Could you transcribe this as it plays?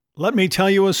Let Me Tell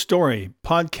You a Story,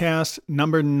 podcast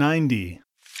number 90.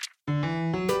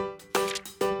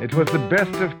 It was the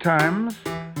best of times.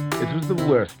 It was the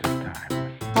worst of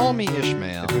times. Call me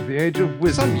Ishmael. It was the age of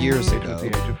wisdom. Some years It was ago, the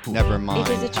age of fools. never mind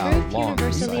It is a how truth long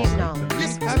universally ago.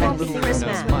 acknowledged. Having little to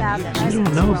no money. You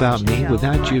don't know about me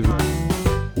without you.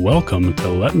 Welcome to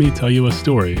Let Me Tell You a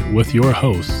Story with your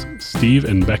hosts, Steve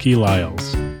and Becky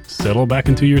Lyles. Settle back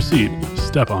into your seat,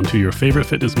 step onto your favorite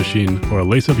fitness machine, or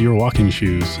lace up your walking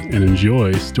shoes, and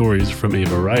enjoy stories from a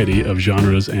variety of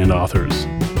genres and authors.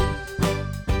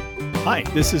 Hi,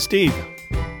 this is Steve.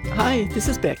 Hi, this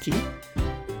is Becky.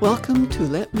 Welcome to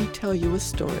Let Me Tell You a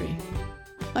Story.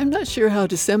 I'm not sure how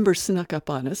December snuck up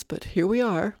on us, but here we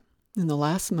are, in the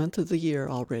last month of the year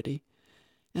already.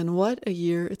 And what a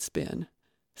year it's been.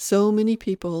 So many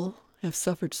people have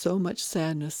suffered so much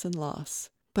sadness and loss.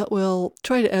 But we'll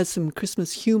try to add some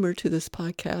Christmas humor to this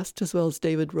podcast, as well as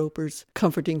David Roper's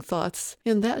comforting thoughts,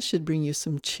 and that should bring you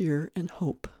some cheer and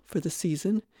hope for the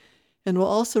season. And we'll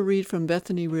also read from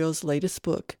Bethany Reel's latest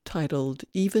book, titled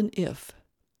Even If.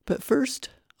 But first,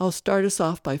 I'll start us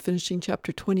off by finishing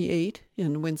chapter 28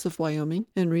 in Winds of Wyoming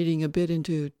and reading a bit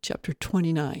into chapter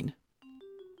 29.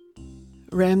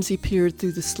 Ramsey peered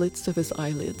through the slits of his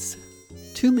eyelids.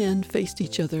 Two men faced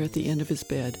each other at the end of his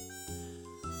bed.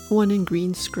 One in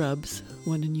green scrubs,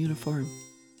 one in uniform.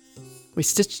 We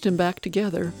stitched him back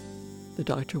together, the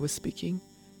doctor was speaking.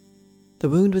 The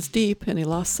wound was deep and he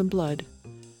lost some blood,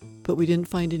 but we didn't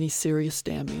find any serious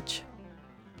damage.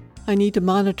 I need to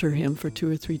monitor him for 2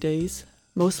 or 3 days,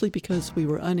 mostly because we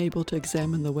were unable to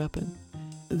examine the weapon.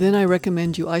 Then I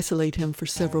recommend you isolate him for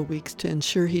several weeks to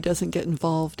ensure he doesn't get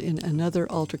involved in another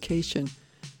altercation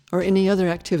or any other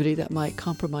activity that might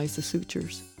compromise the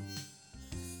sutures.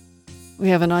 We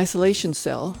have an isolation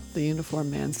cell, the uniformed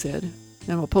man said,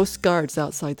 and we'll post guards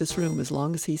outside this room as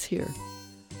long as he's here.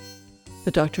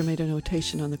 The doctor made a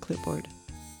notation on the clipboard.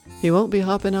 He won't be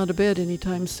hopping out of bed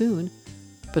anytime soon,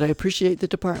 but I appreciate the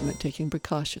department taking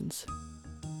precautions.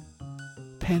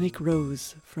 Panic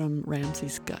rose from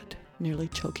Ramsey's gut, nearly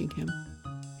choking him.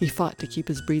 He fought to keep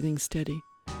his breathing steady.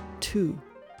 2,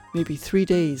 maybe 3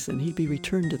 days, and he'd be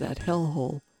returned to that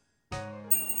hellhole.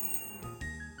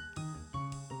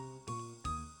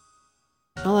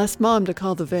 I'll ask Mom to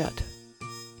call the vet.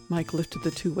 Mike lifted the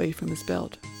 2-way from his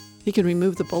belt. He can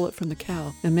remove the bullet from the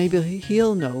cow, and maybe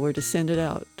he'll know where to send it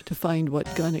out to find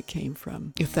what gun it came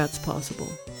from, if that's possible.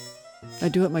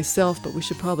 I'd do it myself, but we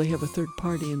should probably have a third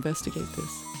party investigate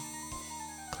this.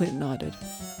 Clint nodded.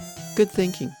 Good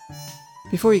thinking.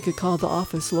 Before he could call the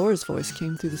office, Laura's voice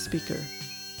came through the speaker.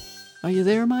 Are you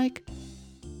there, Mike?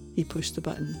 He pushed the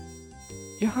button.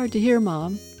 You're hard to hear,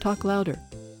 Mom. Talk louder.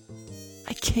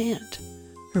 I can't.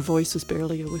 Her voice was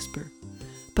barely a whisper.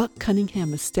 Buck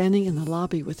Cunningham is standing in the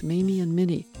lobby with Mamie and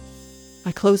Minnie.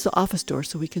 I closed the office door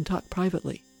so we can talk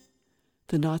privately.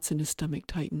 The knots in his stomach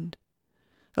tightened.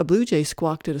 A blue jay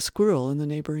squawked at a squirrel in the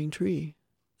neighboring tree.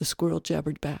 The squirrel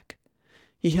jabbered back.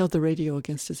 He held the radio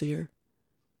against his ear.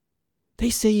 They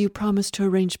say you promised to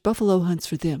arrange buffalo hunts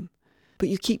for them, but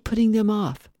you keep putting them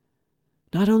off.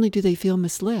 Not only do they feel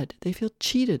misled, they feel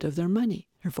cheated of their money.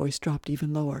 Her voice dropped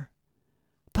even lower.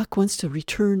 Buck wants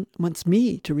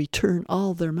me to return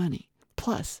all their money.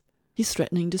 Plus, he's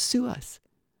threatening to sue us.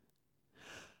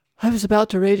 I was about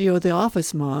to radio the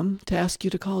office, Mom, to ask you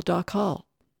to call Doc Hall.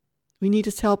 We need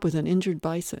his help with an injured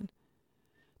bison.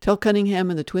 Tell Cunningham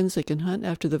and the twins they can hunt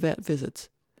after the vet visits,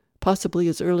 possibly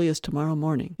as early as tomorrow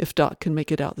morning, if Doc can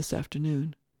make it out this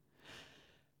afternoon.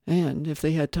 And if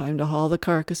they had time to haul the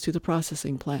carcass to the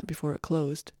processing plant before it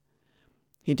closed.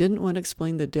 He didn't want to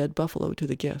explain the dead buffalo to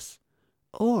the guests,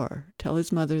 or tell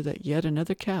his mother that yet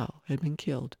another cow had been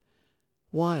killed,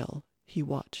 while he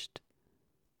watched.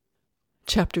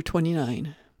 Chapter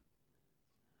 29.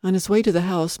 On his way to the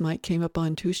house, Mike came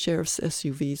upon 2 sheriff's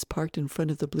SUVs parked in front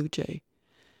of the Blue Jay.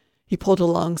 He pulled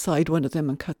alongside one of them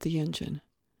and cut the engine.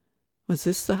 Was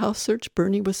this the house search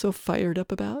Bernie was so fired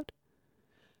up about?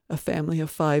 A family of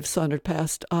 5 sauntered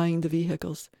past, eyeing the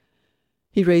vehicles.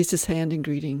 He raised his hand in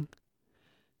greeting.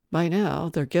 By now,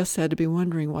 their guests had to be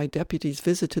wondering why deputies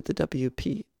visited the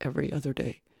WP every other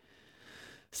day.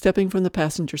 Stepping from the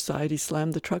passenger side, he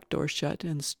slammed the truck door shut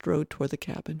and strode toward the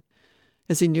cabin.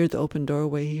 As he neared the open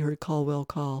doorway, he heard Caldwell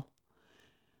call.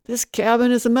 This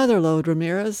cabin is a motherlode,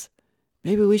 Ramirez.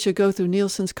 Maybe we should go through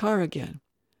Nielsen's car again.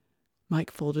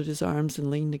 Mike folded his arms and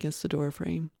leaned against the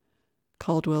doorframe.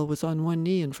 Caldwell was on one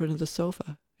knee in front of the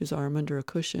sofa, his arm under a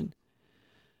cushion.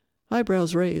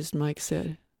 Eyebrows raised, Mike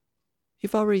said.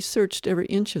 You've already searched every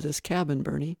inch of this cabin,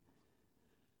 Bernie.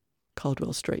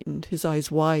 Caldwell straightened, his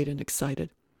eyes wide and excited.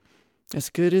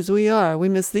 As good as we are, we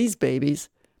miss these babies.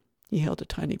 He held a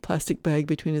tiny plastic bag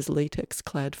between his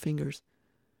latex-clad fingers.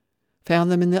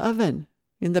 Found them in the oven,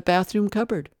 in the bathroom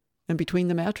cupboard, and between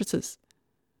the mattresses.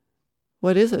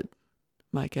 What is it?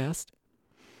 Mike asked.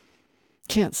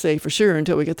 Can't say for sure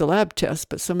until we get the lab test,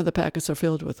 but some of the packets are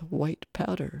filled with white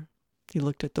powder. He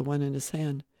looked at the one in his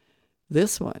hand.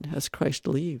 This one has crushed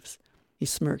leaves. He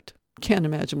smirked. Can't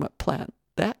imagine what plant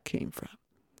that came from.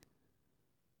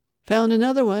 Found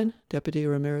another one. Deputy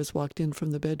Ramirez walked in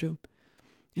from the bedroom.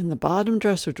 In the bottom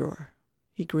dresser drawer.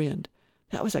 He grinned.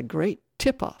 That was a great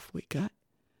tip-off we got.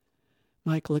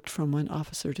 Mike looked from one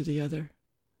officer to the other.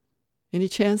 Any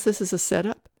chance this is a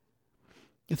setup?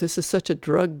 If this is such a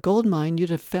drug gold mine, you'd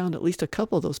have found at least a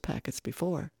couple of those packets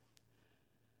before.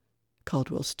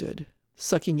 Caldwell stood,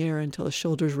 sucking air until his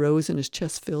shoulders rose and his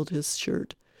chest filled his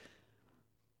shirt.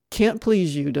 Can't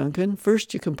please you, Duncan.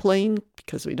 First you complain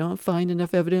because we don't find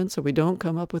enough evidence or we don't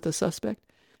come up with a suspect.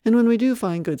 And when we do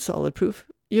find good solid proof,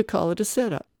 you call it a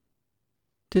setup.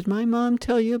 Did my mom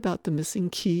tell you about the missing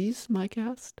keys? Mike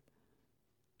asked.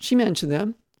 She mentioned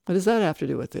them. What does that have to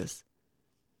do with this?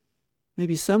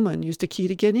 Maybe someone used a key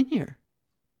to get in here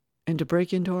and to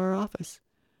break into our office.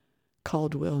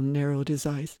 Caldwell narrowed his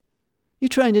eyes. You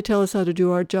trying to tell us how to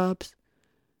do our jobs?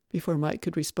 Before Mike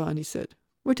could respond, he said,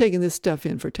 We're taking this stuff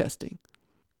in for testing.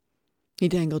 He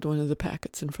dangled one of the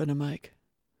packets in front of Mike.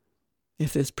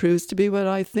 If this proves to be what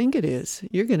I think it is,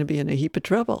 you're going to be in a heap of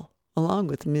trouble, along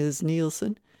with Ms.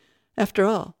 Nielsen. After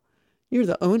all, you're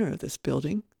the owner of this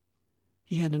building.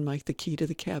 He handed Mike the key to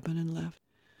the cabin and left.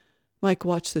 Mike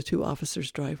watched the two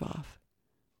officers drive off.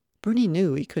 Bernie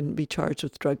knew he couldn't be charged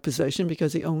with drug possession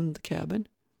because he owned the cabin.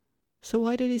 So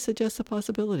why did he suggest the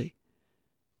possibility?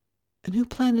 And who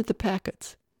planted the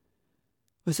packets?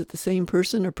 Was it the same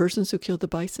person or persons who killed the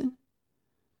bison?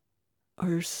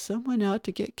 Or someone out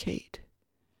to get Kate?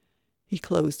 He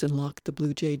closed and locked the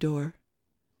Blue Jay door.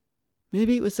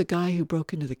 Maybe it was the guy who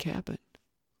broke into the cabin.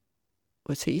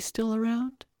 Was he still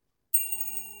around?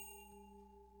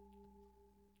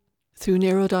 Through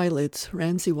narrowed eyelids,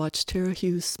 Ramsey watched Tara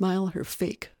Hughes smile her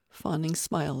fake, fawning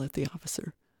smile at the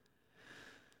officer.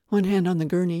 One hand on the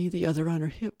gurney, the other on her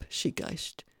hip, she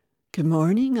gushed. Good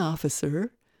morning,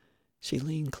 officer. She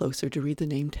leaned closer to read the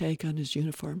name tag on his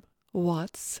uniform.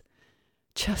 Watts.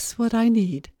 Just what I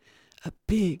need. A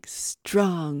big,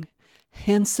 strong,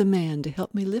 handsome man to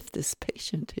help me lift this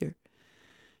patient here.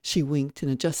 She winked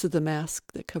and adjusted the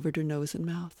mask that covered her nose and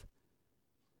mouth.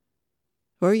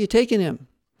 Where are you taking him?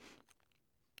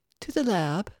 To the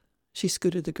lab. She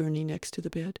scooted the gurney next to the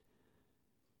bed.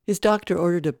 His doctor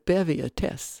ordered a bevy of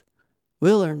tests.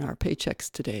 We'll earn our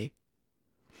paychecks today.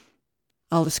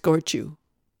 I'll escort you.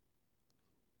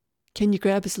 Can you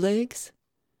grab his legs?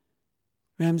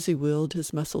 Ramsey willed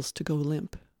his muscles to go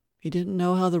limp. He didn't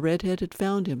know how the redhead had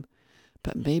found him,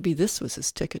 but maybe this was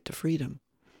his ticket to freedom.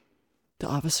 The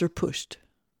officer pushed.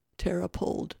 Tara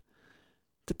pulled.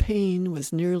 The pain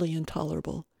was nearly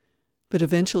intolerable, but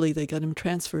eventually they got him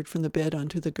transferred from the bed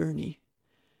onto the gurney.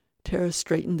 Tara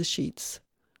straightened the sheets,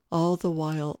 all the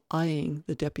while eyeing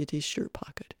the deputy's shirt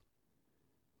pocket.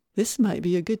 This might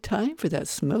be a good time for that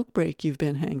smoke break you've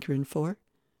been hankering for.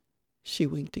 She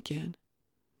winked again.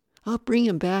 I'll bring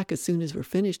him back as soon as we're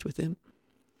finished with him.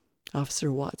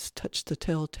 Officer Watts touched the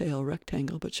telltale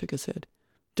rectangle but shook his head.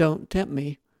 Don't tempt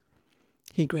me.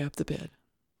 He grabbed the bed.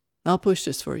 I'll push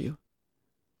this for you.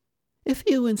 If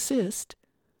you insist.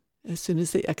 As soon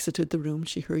as they exited the room,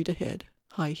 she hurried ahead,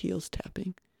 high heels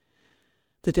tapping.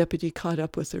 The deputy caught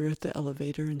up with her at the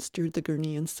elevator and steered the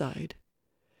gurney inside,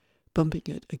 bumping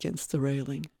it against the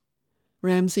railing.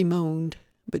 Ramsey moaned,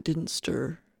 but didn't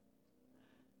stir.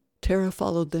 Tara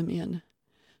followed them in.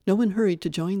 No one hurried to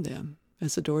join them.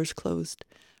 As the doors closed,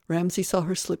 Ramsey saw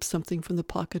her slip something from the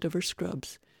pocket of her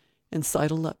scrubs and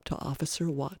sidle up to Officer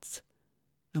Watts.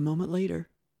 A moment later,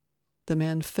 the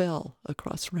man fell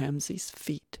across Ramsey's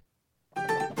feet.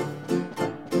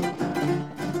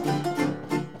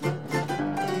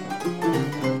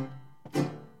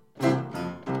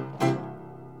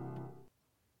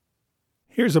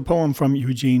 Here's a poem from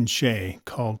Eugene Shea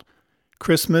called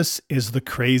Christmas is the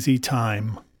Crazy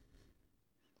Time.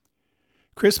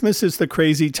 Christmas is the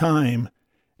crazy time,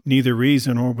 neither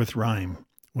reason or with rhyme.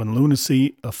 When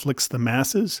lunacy afflicts the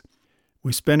masses,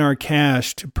 we spend our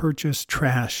cash to purchase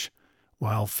trash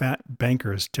while fat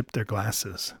bankers tip their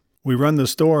glasses. We run the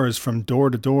stores from door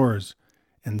to doors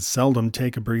and seldom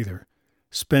take a breather.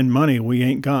 Spend money we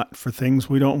ain't got for things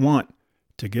we don't want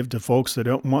to give to folks that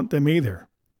don't want them either.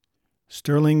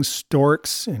 Sterling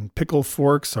storks and pickle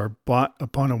forks are bought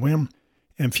upon a whim,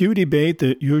 and few debate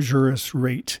the usurious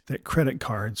rate that credit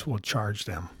cards will charge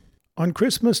them. On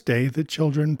Christmas Day, the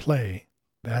children play.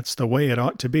 That's the way it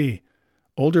ought to be.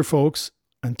 Older folks,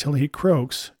 until he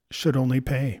croaks, should only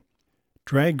pay.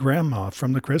 Drag grandma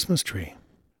from the Christmas tree.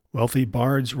 Wealthy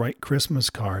bards write Christmas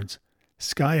cards,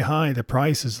 sky high the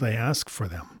prices they ask for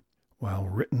them, while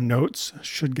written notes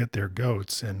should get their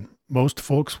goats, and most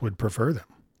folks would prefer them.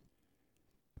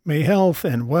 May health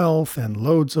and wealth and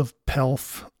loads of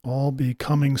pelf all be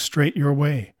coming straight your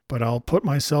way, but I'll put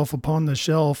myself upon the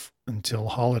shelf until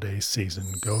holiday season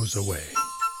goes away.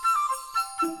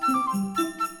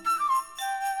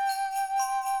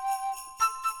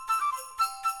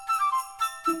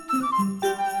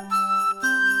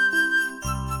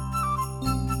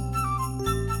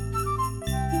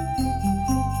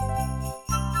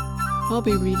 I'll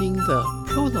be reading the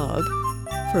prologue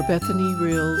for Bethany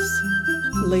Reel's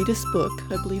latest book.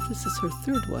 I believe this is her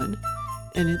third one,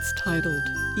 and it's titled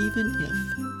Even If.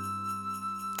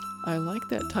 I like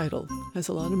that title. It has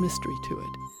a lot of mystery to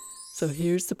it. So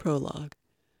here's the prologue.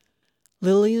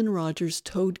 Lillian Rogers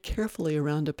towed carefully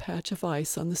around a patch of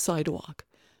ice on the sidewalk,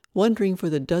 wondering for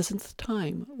the dozenth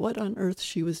time what on earth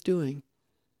she was doing.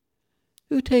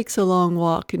 Who takes a long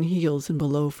walk in heels in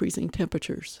below freezing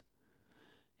temperatures?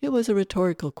 It was a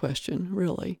rhetorical question,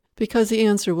 really, because the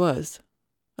answer was,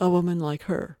 a woman like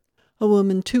her, a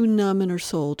woman too numb in her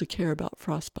soul to care about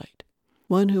frostbite,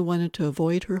 one who wanted to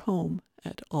avoid her home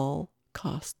at all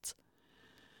costs.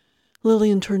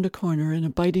 Lillian turned a corner and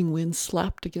a biting wind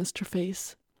slapped against her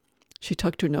face. She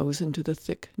tucked her nose into the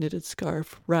thick knitted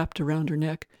scarf wrapped around her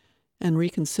neck and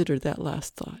reconsidered that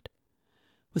last thought.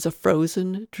 Was a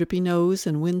frozen, drippy nose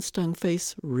and wind-stung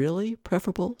face really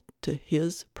preferable to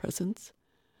his presence?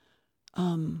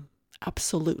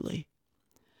 Absolutely.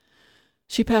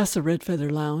 She passed the Red Feather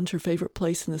Lounge, her favorite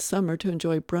place in the summer to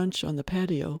enjoy brunch on the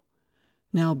patio,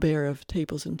 now bare of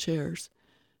tables and chairs.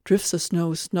 Drifts of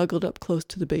snow snuggled up close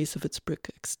to the base of its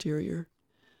brick exterior.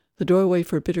 The doorway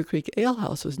for Bitter Creek Ale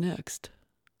House was next.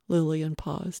 Lillian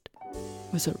paused.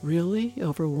 Was it really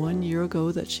over 1 year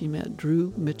ago that she met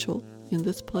Drew Mitchell in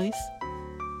this place?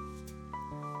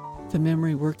 The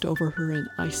memory worked over her in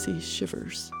icy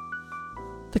shivers.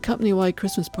 The company-wide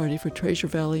Christmas party for Treasure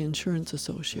Valley Insurance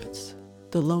Associates.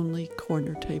 The lonely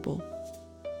corner table.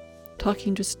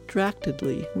 Talking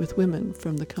distractedly with women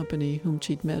from the company whom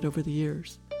she'd met over the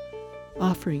years.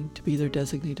 Offering to be their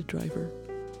designated driver.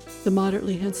 The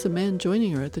moderately handsome man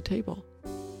joining her at the table.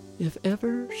 If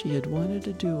ever she had wanted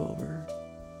a do-over.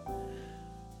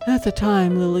 At the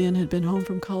time, Lillian had been home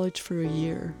from college for a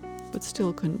year, but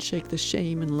still couldn't shake the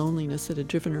shame and loneliness that had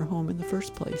driven her home in the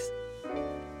first place.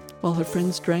 While her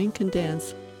friends drank and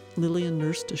danced, Lillian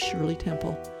nursed a Shirley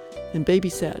Temple and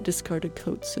babysat discarded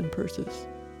coats and purses.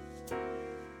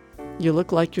 You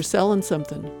look like you're selling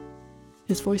something.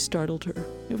 His voice startled her.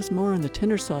 It was more on the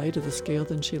thinner side of the scale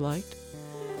than she liked.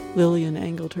 Lillian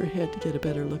angled her head to get a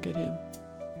better look at him.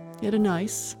 He had a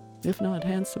nice, if not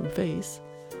handsome, face.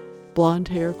 Blonde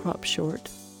hair cropped short,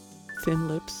 thin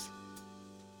lips,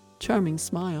 charming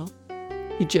smile.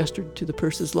 He gestured to the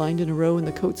purses lined in a row and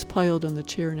the coats piled on the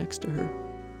chair next to her.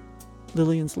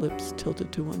 Lillian's lips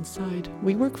tilted to one side.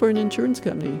 We work for an insurance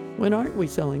company. When aren't we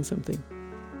selling something?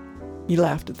 He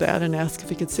laughed at that and asked if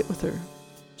he could sit with her.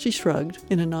 She shrugged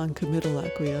in a non-committal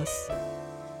acquiesce.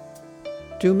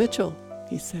 Drew Mitchell,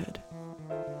 he said.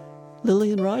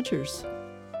 Lillian Rogers,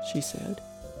 she said.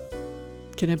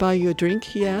 Can I buy you a drink,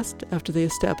 he asked, after they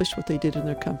established what they did in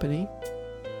their company.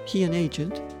 He an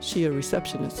agent, she a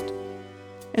receptionist.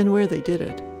 And where they did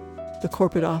it. The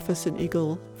corporate office in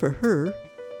Eagle for her,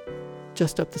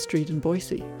 just up the street in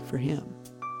Boise for him.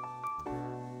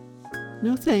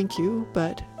 No thank you,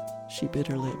 but, she bit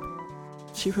her lip.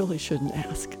 She really shouldn't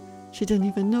ask. She didn't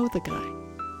even know the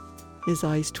guy. His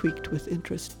eyes tweaked with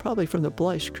interest, probably from the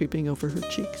blush creeping over her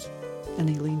cheeks, and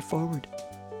he leaned forward.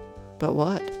 But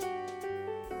what?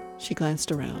 She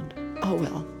glanced around. Oh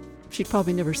well, she'd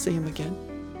probably never see him again.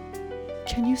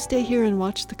 Can you stay here and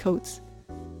watch the coats?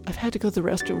 I've had to go to the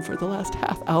restroom for the last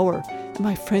half hour, and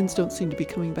my friends don't seem to be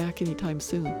coming back anytime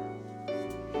soon.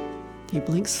 He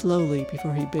blinked slowly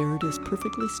before he bared his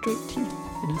perfectly straight teeth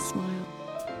in a smile.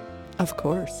 Of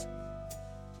course.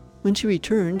 When she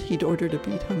returned, he'd ordered a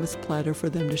beet hummus platter for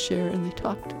them to share, and they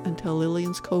talked until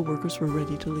Lillian's co-workers were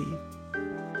ready to leave.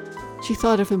 She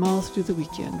thought of him all through the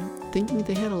weekend, thinking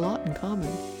they had a lot in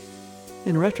common.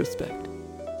 In retrospect,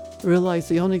 realized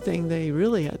the only thing they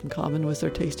really had in common was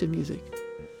their taste in music.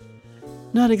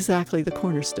 Not exactly the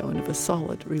cornerstone of a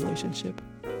solid relationship.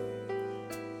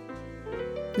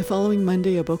 The following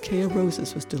Monday, a bouquet of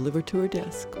roses was delivered to her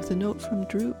desk with a note from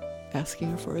Drew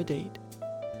asking her for a date.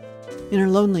 In her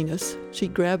loneliness, she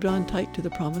grabbed on tight to the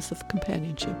promise of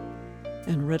companionship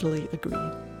and readily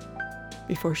agreed.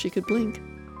 Before she could blink,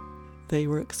 they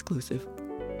were exclusive.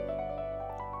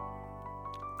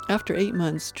 After 8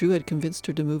 months, Drew had convinced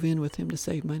her to move in with him to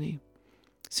save money.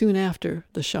 Soon after,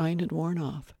 the shine had worn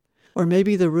off. Or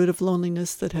maybe the root of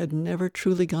loneliness that had never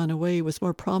truly gone away was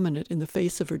more prominent in the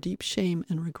face of her deep shame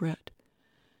and regret.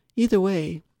 Either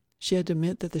way, she had to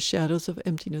admit that the shadows of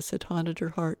emptiness had haunted her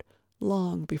heart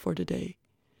long before today.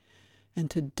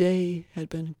 And today had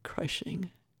been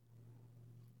crushing.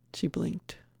 She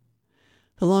blinked.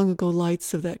 The long-ago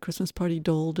lights of that Christmas party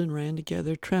doled and ran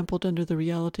together, trampled under the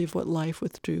reality of what life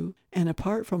with Drew, and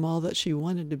apart from all that she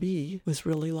wanted to be, was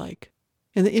really like.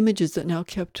 And the images that now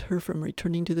kept her from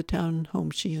returning to the town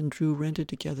home she and Drew rented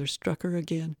together struck her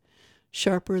again,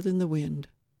 sharper than the wind,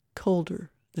 colder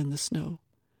than the snow.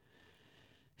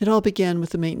 It all began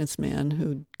with the maintenance man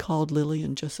who'd called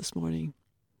Lillian just this morning.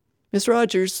 "Miss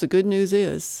Rogers, the good news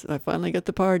is I finally got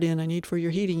the part in I need for your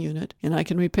heating unit, and I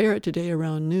can repair it today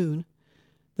around noon.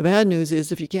 The bad news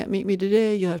is if you can't meet me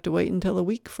today, you'll have to wait until a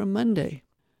week from Monday."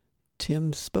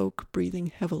 Tim spoke, breathing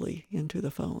heavily into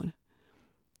the phone.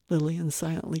 Lillian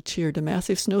silently cheered. A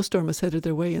massive snowstorm was headed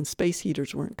their way, and space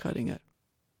heaters weren't cutting it.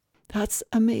 "That's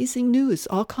amazing news.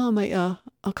 I'll call my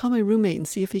roommate and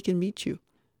see if he can meet you."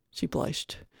 She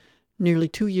blushed. Nearly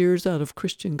 2 years out of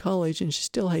Christian college, and she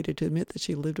still hated to admit that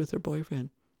she lived with her boyfriend.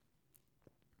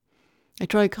 "I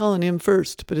tried calling him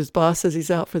first, but his boss says he's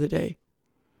out for the day.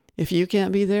 If you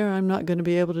can't be there, I'm not going to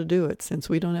be able to do it, since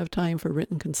we don't have time for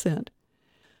written consent."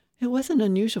 It wasn't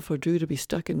unusual for Drew to be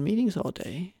stuck in meetings all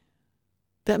day.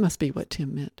 That must be what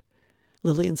Tim meant.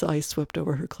 Lillian's eyes swept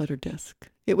over her cluttered desk.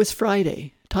 It was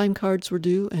Friday. Time cards were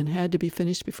due and had to be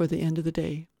finished before the end of the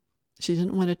day. She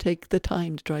didn't want to take the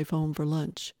time to drive home for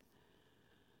lunch.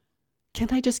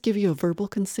 "Can't I just give you a verbal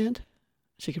consent?"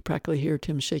 She could practically hear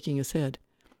Tim shaking his head.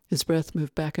 His breath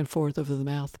moved back and forth over the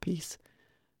mouthpiece.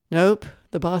 "Nope,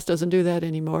 the boss doesn't do that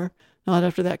anymore. Not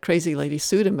after that crazy lady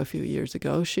sued him a few years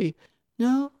ago.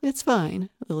 "No, it's fine,"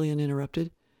 Lillian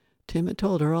interrupted. Tim had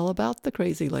told her all about the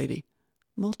crazy lady.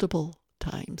 Multiple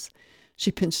times.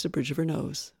 She pinched the bridge of her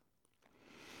nose.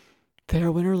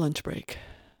 There went her lunch break.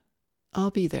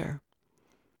 "I'll be there."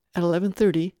 At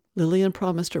 11:30, Lillian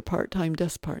promised her part-time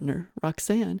desk partner,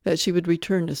 Roxanne, that she would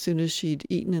return as soon as she'd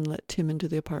eaten and let Tim into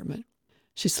the apartment.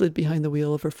 She slid behind the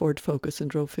wheel of her Ford Focus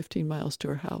and drove 15 miles to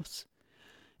her house.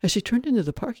 As she turned into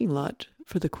the parking lot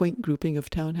for the quaint grouping of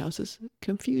townhouses,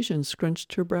 confusion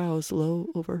scrunched her brows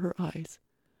low over her eyes.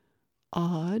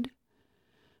 Odd.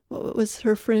 What was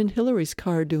her friend Hillary's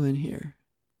car doing here?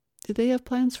 Did they have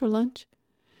plans for lunch?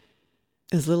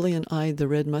 As Lillian eyed the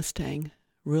red Mustang,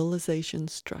 realization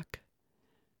struck.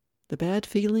 The bad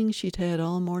feeling she'd had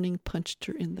all morning punched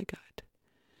her in the gut.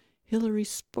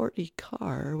 Hillary's sporty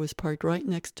car was parked right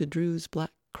next to Drew's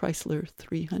black Chrysler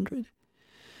 300.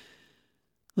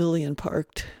 Lillian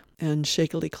parked and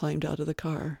shakily climbed out of the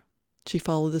car. She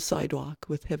followed the sidewalk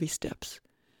with heavy steps,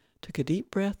 took a deep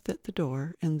breath at the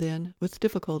door, and then, with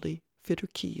difficulty, fit her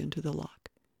key into the lock.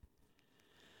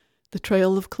 The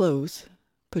trail of clothes,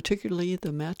 particularly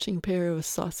the matching pair of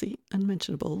saucy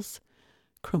unmentionables,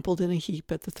 crumpled in a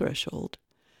heap at the threshold,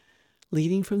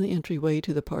 leading from the entryway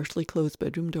to the partially closed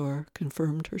bedroom door,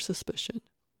 confirmed her suspicion.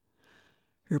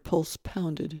 Her pulse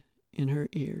pounded in her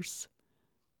ears.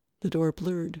 The door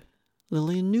blurred.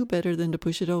 Lillian knew better than to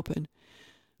push it open,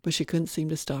 but she couldn't seem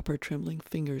to stop her trembling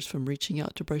fingers from reaching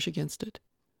out to brush against it.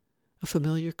 A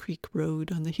familiar creak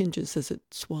rode on the hinges as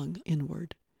it swung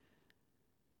inward.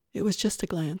 It was just a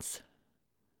glance.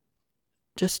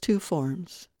 Just two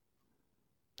forms.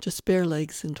 Just bare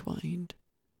legs entwined.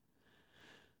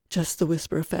 Just the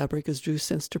whisper of fabric as Drew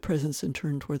sensed her presence and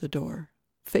turned toward the door,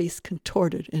 face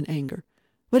contorted in anger.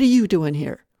 "What are you doing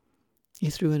here?" He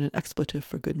threw in an expletive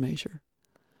for good measure.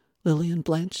 Lillian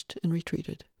blanched and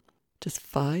retreated. Just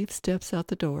 5 steps out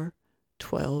the door,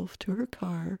 12 to her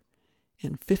car,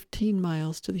 and 15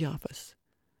 miles to the office.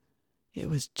 It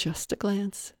was just a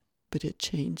glance, but it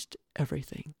changed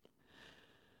everything.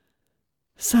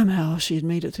 Somehow she had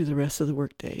made it through the rest of the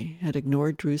workday, had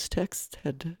ignored Drew's text,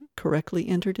 had correctly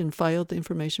entered and filed the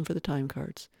information for the time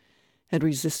cards, had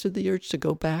resisted the urge to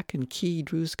go back and key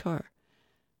Drew's car.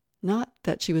 Not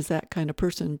that she was that kind of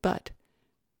person, but,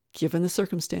 given the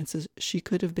circumstances, she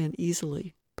could have been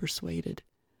easily persuaded.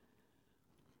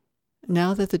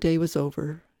 Now that the day was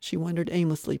over, she wandered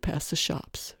aimlessly past the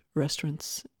shops,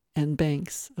 restaurants, and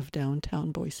banks of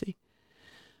downtown Boise.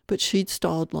 But she'd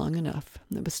stalled long enough.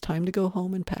 It was time to go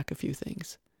home and pack a few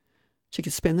things. She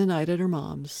could spend the night at her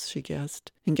mom's, she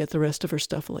guessed, and get the rest of her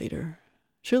stuff later.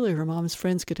 Surely her mom's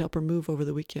friends could help her move over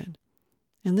the weekend.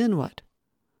 And then what?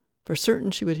 For certain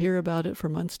she would hear about it for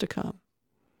months to come.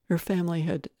 Her family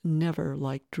had never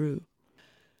liked Drew.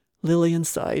 Lillian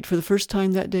sighed. For the first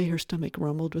time that day, her stomach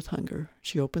rumbled with hunger.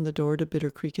 She opened the door to Bitter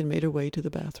Creek and made her way to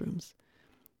the bathrooms.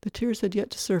 The tears had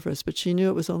yet to surface, but she knew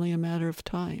it was only a matter of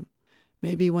time.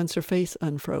 Maybe once her face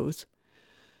unfroze.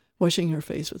 Washing her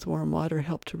face with warm water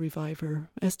helped to revive her,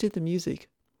 as did the music.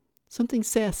 Something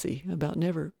sassy about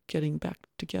never getting back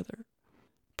together.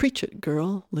 "Preach it,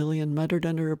 girl," Lillian muttered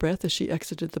under her breath as she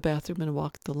exited the bathroom and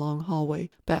walked the long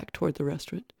hallway back toward the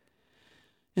restaurant.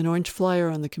 An orange flyer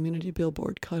on the community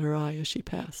billboard caught her eye as she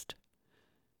passed.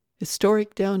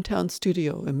 Historic downtown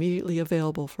studio immediately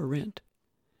available for rent.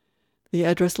 The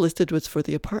address listed was for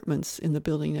the apartments in the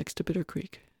building next to Bitter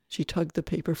Creek. She tugged the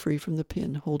paper free from the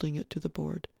pin, holding it to the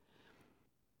board.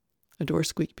 A door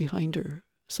squeaked behind her,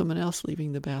 someone else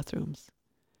leaving the bathrooms.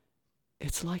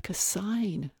 "It's like a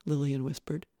sign," Lillian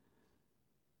whispered.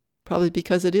 "Probably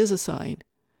because it is a sign."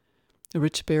 A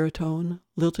rich baritone,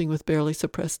 lilting with barely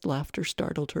suppressed laughter,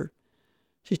 startled her.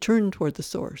 She turned toward the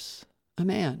source. A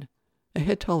man, a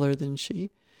head taller than she,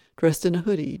 dressed in a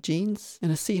hoodie, jeans,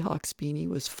 and a Seahawks beanie,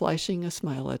 was flashing a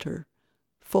smile at her,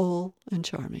 full and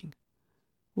charming.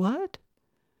 "What?"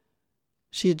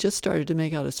 She had just started to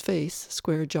make out his face,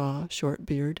 square jaw, short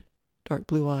beard, dark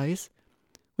blue eyes,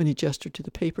 when he gestured to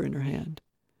the paper in her hand.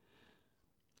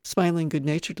 Smiling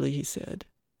good-naturedly, he said,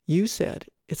 "You said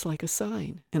it's like a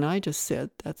sign, and I just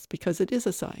said that's because it is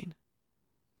a sign."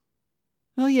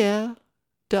 "Oh, yeah,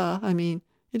 duh, I mean,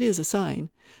 it is a sign,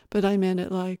 but I meant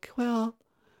it like, well..."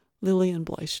 Lillian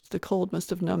blushed. The cold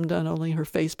must have numbed not only her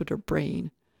face but her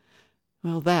brain.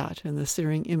 Well, that, and the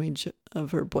searing image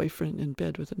of her boyfriend in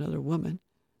bed with another woman.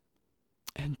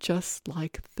 And just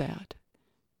like that,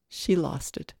 she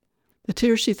lost it. The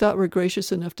tears she thought were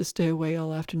gracious enough to stay away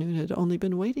all afternoon had only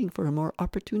been waiting for a more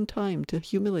opportune time to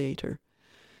humiliate her.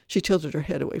 She tilted her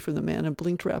head away from the man and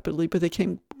blinked rapidly, but they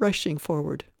came rushing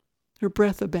forward. Her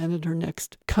breath abandoned her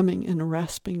next, coming in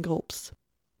rasping gulps.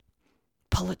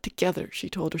 "Pull it together," she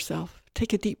told herself.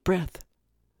 "Take a deep breath."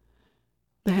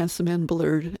 The handsome man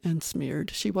blurred and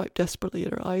smeared. She wiped desperately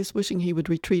at her eyes, wishing he would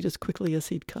retreat as quickly as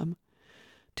he'd come.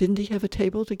 Didn't he have a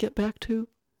table to get back to?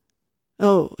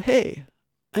 "Oh, hey,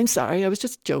 I'm sorry, I was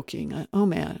just joking. Oh,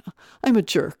 man, I'm a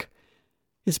jerk."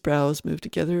 His brows moved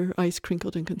together, eyes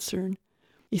crinkled in concern.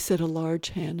 He set a large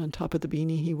hand on top of the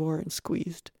beanie he wore and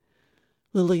squeezed.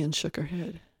 Lillian shook her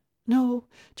head. "No,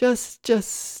 just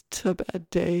a bad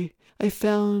day. I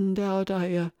found out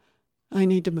I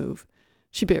need to move."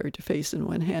 She buried her face in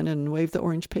one hand and waved the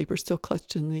orange paper still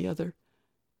clutched in the other.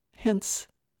 Hence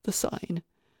the sign.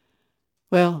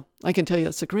 "Well, I can tell you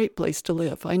it's a great place to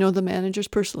live. I know the managers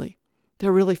personally.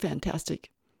 They're really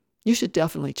fantastic. You should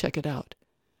definitely check it out."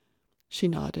 She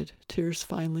nodded, tears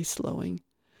finally slowing.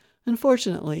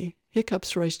 Unfortunately,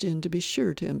 hiccups rushed in to be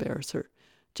sure to embarrass her,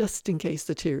 just in case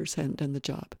the tears hadn't done the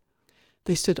job.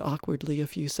 They stood awkwardly a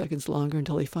few seconds longer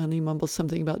until he finally mumbled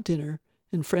something about dinner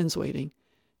and friends waiting,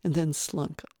 and then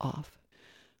slunk off.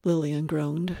 Lillian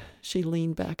groaned. She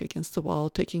leaned back against the wall,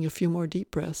 taking a few more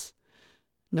deep breaths.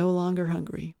 No longer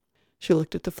hungry. She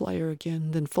looked at the flyer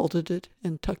again, then folded it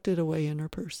and tucked it away in her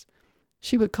purse.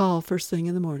 She would call first thing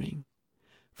in the morning.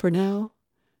 For now,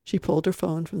 she pulled her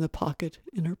phone from the pocket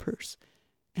in her purse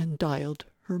and dialed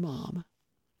her mom.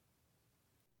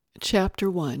 Chapter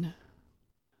 1.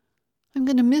 "I'm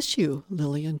going to miss you,"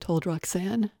 Lillian told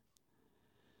Roxanne.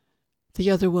 The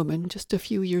other woman, just a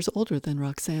few years older than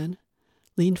Roxanne,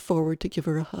 leaned forward to give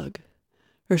her a hug.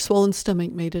 Her swollen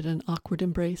stomach made it an awkward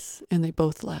embrace, and they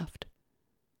both laughed.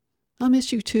 "I'll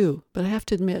miss you too, but I have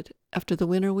to admit, after the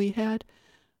winter we had,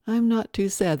 I'm not too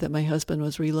sad that my husband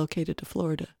was relocated to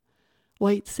Florida.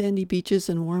 White sandy beaches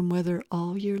and warm weather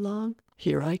all year long?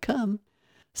 Here I come.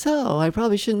 So I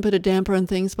probably shouldn't put a damper on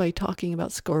things by talking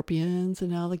about scorpions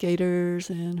and alligators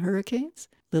and hurricanes?"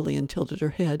 Lillian tilted her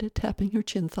head, tapping her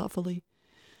chin thoughtfully.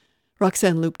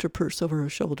 Roxanne looped her purse over her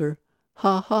shoulder.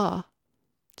 "Ha ha,"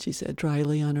 she said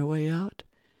dryly on her way out.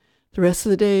 The rest of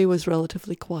the day was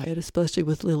relatively quiet, especially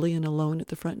with Lillian alone at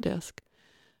the front desk.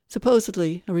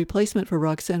 Supposedly, a replacement for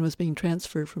Roxanne was being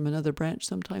transferred from another branch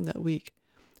sometime that week,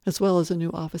 as well as a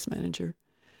new office manager.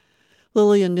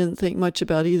 Lillian didn't think much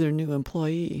about either new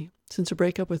employee. Since her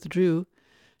breakup with Drew,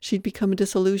 she'd become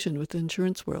disillusioned with the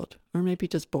insurance world, or maybe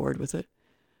just bored with it.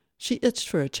 She itched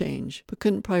for a change, but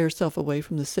couldn't pry herself away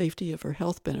from the safety of her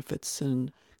health benefits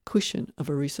and cushion of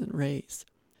a recent raise.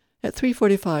 At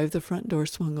 3:45, the front door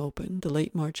swung open, the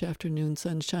late March afternoon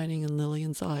sun shining in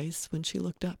Lillian's eyes when she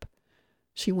looked up.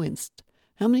 She winced.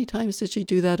 How many times did she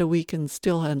do that a week and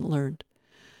still hadn't learned?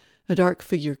 A dark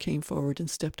figure came forward and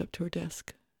stepped up to her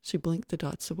desk. She blinked the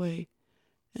dots away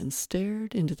and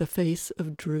stared into the face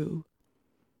of Drew.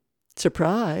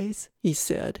 "Surprise," he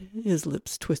said, his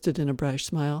lips twisted in a brash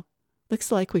smile.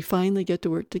 Looks like we finally get to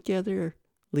work together,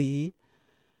 Lee.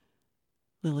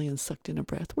 Lillian sucked in a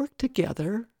breath. Work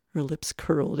together? Her lips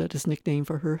curled at his nickname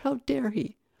for her. How dare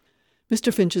he?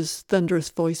 Mr. Finch's thunderous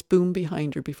voice boomed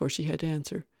behind her before she had to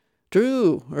answer.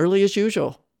 Drew, early as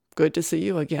usual. Good to see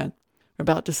you again. We're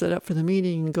about to set up for the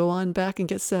meeting and go on back and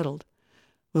get settled.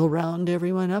 We'll round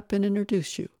everyone up and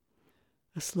introduce you.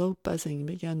 A slow buzzing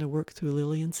began to work through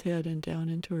Lillian's head and down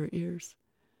into her ears.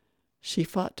 She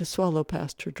fought to swallow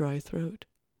past her dry throat.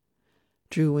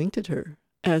 Drew winked at her,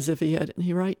 as if he had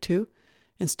any right to,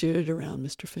 and steered around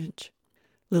Mr. Finch.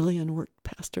 Lillian worked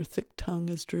past her thick tongue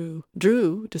as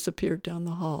Drew disappeared down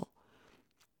the hall.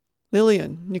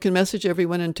 Lillian, you can message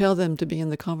everyone and tell them to be in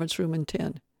the conference room in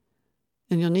 10.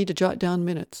 And you'll need to jot down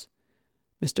minutes,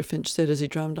 Mr. Finch said as he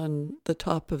drummed on the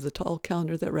top of the tall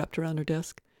counter that wrapped around her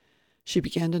desk. She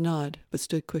began to nod, but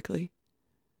stood quickly.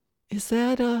 Is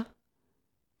that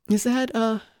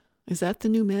the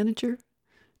new manager?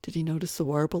 Did he notice the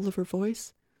warble of her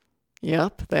voice?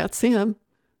 Yep, that's him.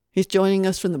 He's joining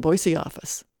us from the Boise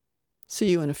office. See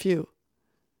you in a few.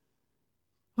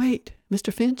 Wait,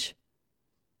 Mr. Finch?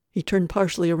 He turned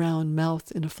partially around,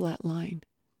 mouth in a flat line.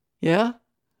 Yeah?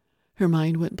 Her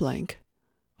mind went blank.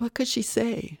 What could she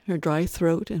say? Her dry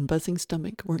throat and buzzing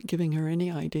stomach weren't giving her any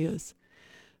ideas.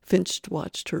 Finch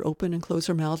watched her open and close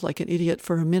her mouth like an idiot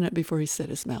for a minute before he set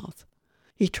his mouth.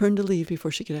 He turned to leave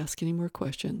before she could ask any more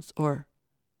questions, or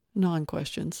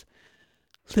non-questions.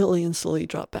 Lillian slowly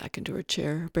dropped back into her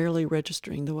chair, barely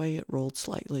registering the way it rolled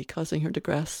slightly, causing her to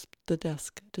grasp the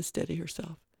desk to steady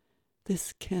herself.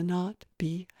 This cannot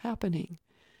be happening.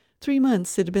 3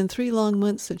 months. It had been 3 long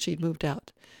months since she'd moved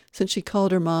out, since she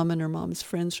called her mom and her mom's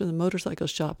friends from the motorcycle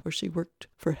shop where she worked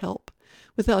for help.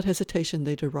 Without hesitation,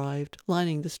 they'd arrived,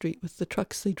 lining the street with the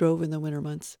trucks they drove in the winter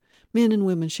months. Men and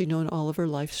women she'd known all of her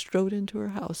life strode into her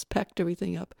house, packed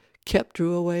everything up, kept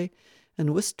Drew away,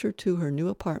 and whisked her to her new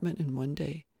apartment in one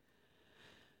day.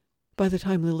 By the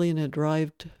time Lillian had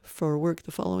arrived for work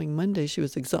the following Monday, she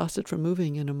was exhausted from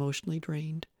moving and emotionally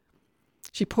drained.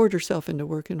 She poured herself into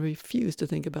work and refused to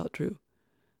think about Drew,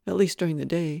 at least during the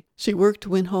day. She worked,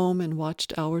 went home, and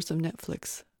watched hours of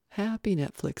Netflix. Happy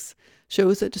Netflix,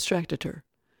 shows that distracted her.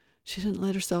 She didn't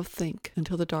let herself think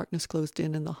until the darkness closed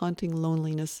in and the haunting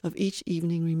loneliness of each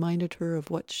evening reminded her of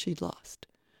what she'd lost.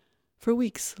 For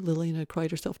weeks, Lillian had cried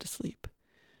herself to sleep.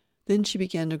 Then she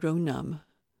began to grow numb,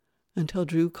 until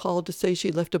Drew called to say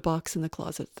she'd left a box in the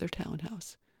closet at their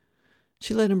townhouse.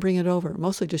 She let him bring it over,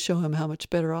 mostly to show him how much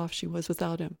better off she was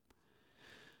without him.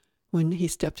 When he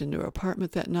stepped into her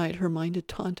apartment that night, her mind had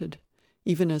taunted,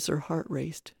 even as her heart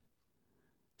raced.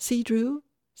 See, Drew?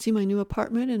 See my new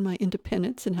apartment and my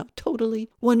independence and how totally,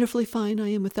 wonderfully fine I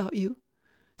am without you?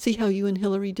 See how you and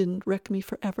Hillary didn't wreck me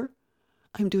forever?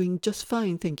 I'm doing just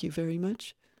fine, thank you very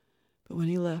much. But when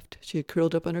he left, she had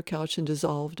curled up on her couch and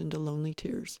dissolved into lonely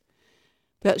tears.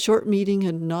 That short meeting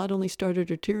had not only started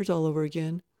her tears all over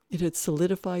again, it had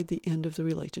solidified the end of the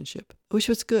relationship, which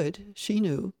was good, she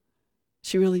knew.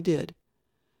 She really did.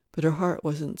 But her heart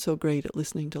wasn't so great at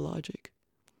listening to logic.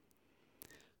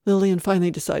 Lillian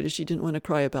finally decided she didn't want to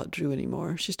cry about Drew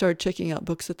anymore. She started checking out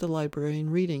books at the library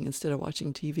and reading instead of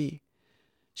watching TV.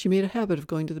 She made a habit of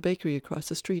going to the bakery across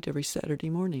the street every Saturday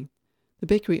morning. The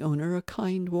bakery owner, a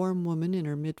kind, warm woman in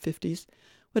her mid-50s,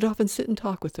 would often sit and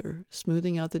talk with her,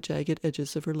 smoothing out the jagged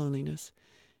edges of her loneliness,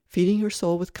 feeding her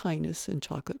soul with kindness and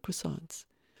chocolate croissants.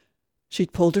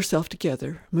 She'd pulled herself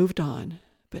together, moved on.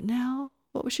 But now,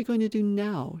 what was she going to do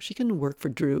now? She couldn't work for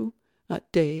Drew,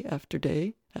 not day after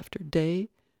day after day,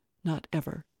 not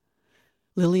ever.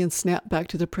 Lillian snapped back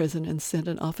to the prison and sent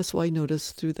an office-wide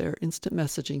notice through their instant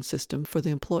messaging system for the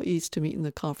employees to meet in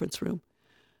the conference room.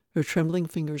 Her trembling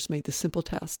fingers made the simple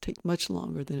task take much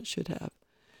longer than it should have.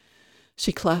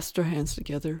 She clasped her hands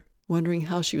together, wondering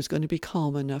how she was going to be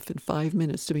calm enough in 5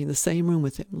 minutes to be in the same room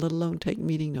with him, let alone take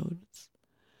meeting notes.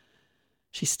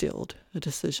 She stilled, a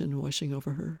decision washing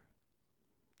over her.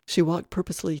 She walked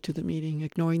purposely to the meeting,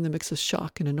 ignoring the mix of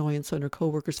shock and annoyance on her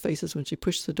co-workers' faces when she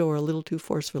pushed the door a little too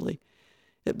forcefully.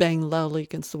 It banged loudly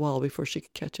against the wall before she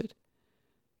could catch it.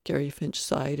 Gary Finch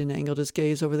sighed and angled his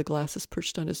gaze over the glasses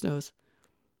perched on his nose.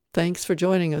 "Thanks for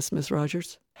joining us, Miss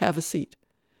Rogers. Have a seat."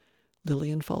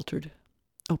 Lillian faltered,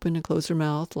 opened and closed her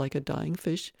mouth like a dying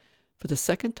fish for the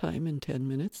second time in 10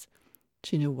 minutes.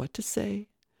 She knew what to say,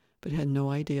 but had no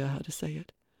idea how to say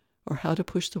it, or how to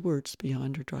push the words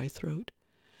beyond her dry throat.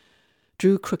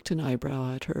 Drew crooked an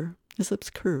eyebrow at her. His lips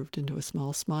curved into a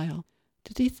small smile.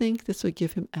 Did he think this would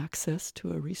give him access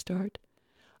to a restart?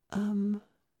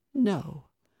 No.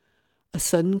 A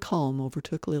sudden calm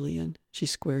overtook Lillian. She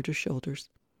squared her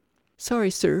shoulders. "Sorry,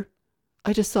 sir.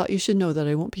 I just thought you should know that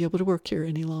I won't be able to work here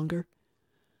any longer.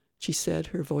 she said,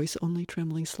 her voice only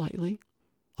trembling slightly.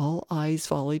 All eyes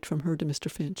volleyed from her to Mr.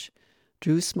 Finch.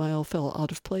 Drew's smile fell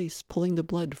out of place, pulling the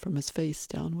blood from his face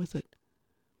down with it.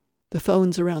 The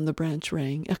phones around the branch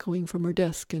rang, echoing from her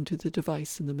desk into the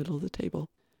device in the middle of the table.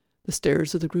 The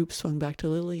stares of the group swung back to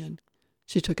Lillian.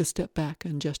 She took a step back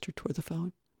and gestured toward the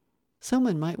phone.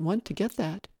 "Someone might want to get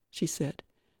that," she said,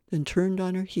 then turned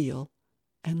on her heel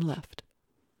and left.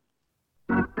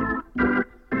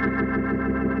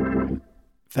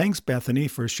 Thanks, Bethany,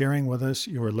 for sharing with us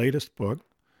your latest book,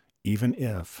 Even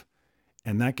If.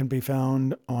 And that can be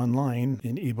found online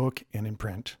in ebook and in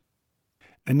print.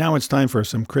 And now it's time for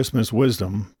some Christmas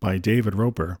wisdom by David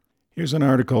Roper. Here's an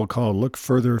article called Look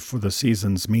Further for the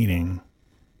Season's Meaning.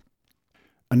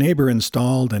 A neighbor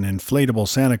installed an inflatable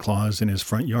Santa Claus in his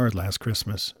front yard last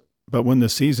Christmas. But when the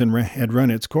season had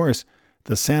run its course,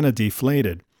 the Santa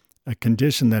deflated, a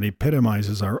condition that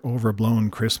epitomizes our overblown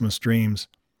Christmas dreams.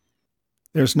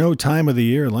 There's no time of the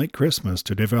year like Christmas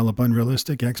to develop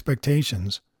unrealistic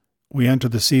expectations. We enter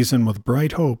the season with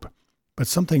bright hope, but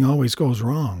something always goes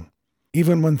wrong.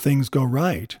 Even when things go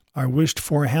right, our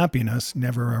wished-for happiness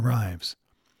never arrives.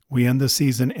 We end the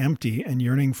season empty and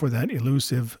yearning for that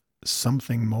elusive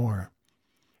something more.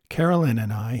 Carolyn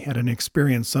and I had an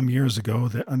experience some years ago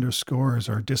that underscores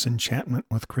our disenchantment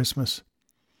with Christmas.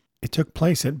 It took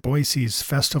place at Boise's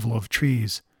Festival of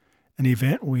Trees, an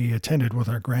event we attended with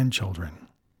our grandchildren.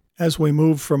 As we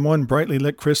moved from one brightly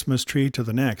lit Christmas tree to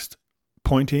the next,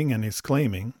 pointing and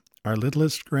exclaiming, our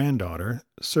littlest granddaughter,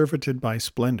 surfeited by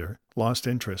splendor, lost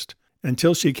interest,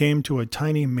 until she came to a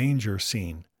tiny manger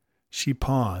scene. She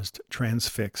paused,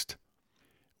 transfixed.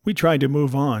 We tried to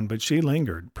move on, but she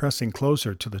lingered, pressing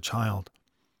closer to the child.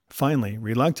 Finally,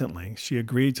 reluctantly, she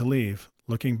agreed to leave,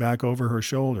 looking back over her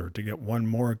shoulder to get one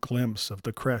more glimpse of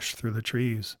the creche through the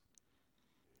trees.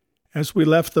 As we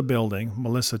left the building,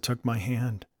 Melissa took my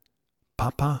hand.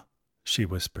 "Papa," she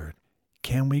whispered,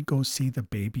 "can we go see the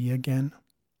baby again?"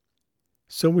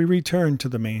 So we returned to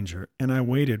the manger, and I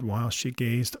waited while she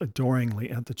gazed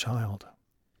adoringly at the child.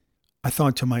 I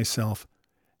thought to myself,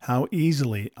 how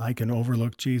easily I can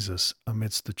overlook Jesus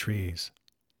amidst the trees.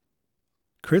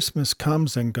 Christmas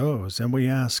comes and goes, and we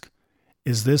ask,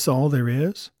 is this all there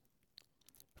is?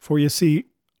 For you see,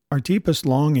 our deepest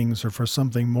longings are for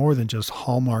something more than just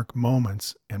hallmark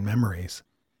moments and memories.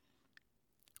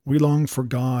 We long for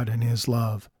God and His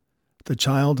love. The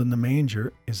child in the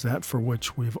manger is that for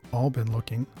which we've all been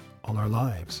looking all our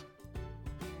lives.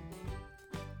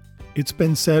 It's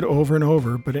been said over and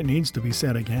over, but it needs to be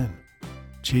said again.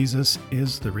 Jesus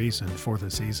is the reason for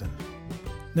the season.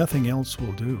 Nothing else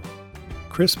will do.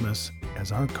 Christmas,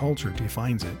 as our culture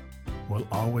defines it, will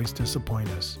always disappoint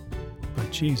us,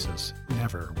 but Jesus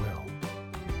never will.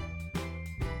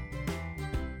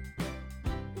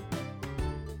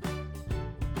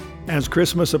 As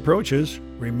Christmas approaches,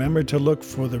 remember to look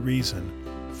for the reason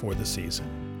for the season.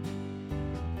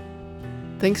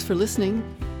 Thanks for listening.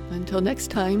 Until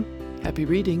next time, happy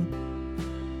reading.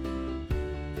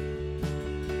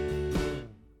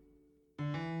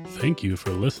 Thank you for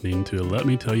listening to Let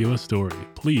Me Tell You a Story.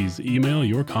 Please email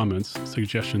your comments,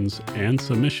 suggestions, and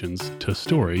submissions to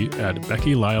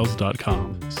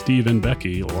story@BeckyLyles.com. Steve and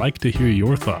Becky like to hear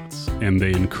your thoughts, and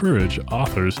they encourage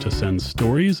authors to send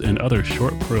stories and other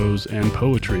short prose and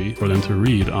poetry for them to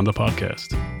read on the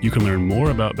podcast. You can learn more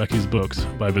about Becky's books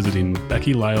by visiting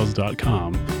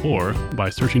BeckyLyles.com or by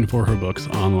searching for her books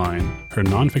online. Her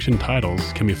nonfiction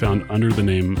titles can be found under the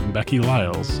name Becky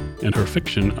Lyles, and her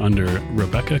fiction under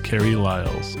Rebecca Carey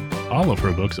Lyles. All of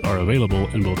her books are available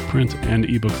in both print and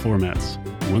ebook formats.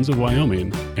 Winds of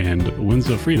Wyoming and Winds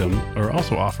of Freedom are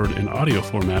also offered in audio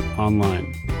format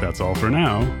online. That's all for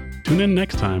now. Tune in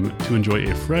next time to enjoy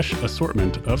a fresh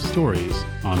assortment of stories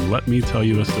on Let Me Tell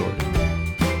You a Story.